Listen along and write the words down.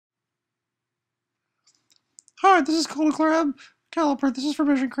Hi, this is Cold Crab Caliper. This is for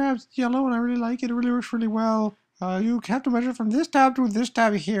measuring crabs. It's yellow, and I really like it. It really works really well. You have to measure from this tab to this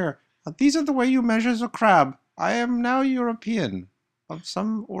tab here. These are the way you measure a crab. I am now European, of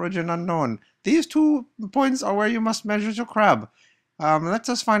some origin unknown. These 2 points are where you must measure your crab. Let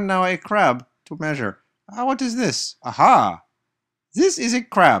us find now a crab to measure. What is this? Aha! This is a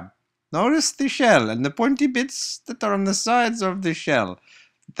crab. Notice the shell and the pointy bits that are on the sides of the shell.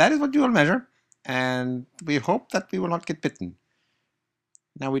 That is what you will measure, and we hope that we will not get bitten.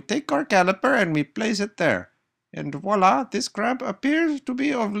 Now we take our caliper and we place it there. And voila, this crab appears to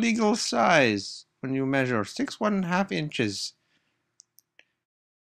be of legal size when you measure 6 1/2 inches.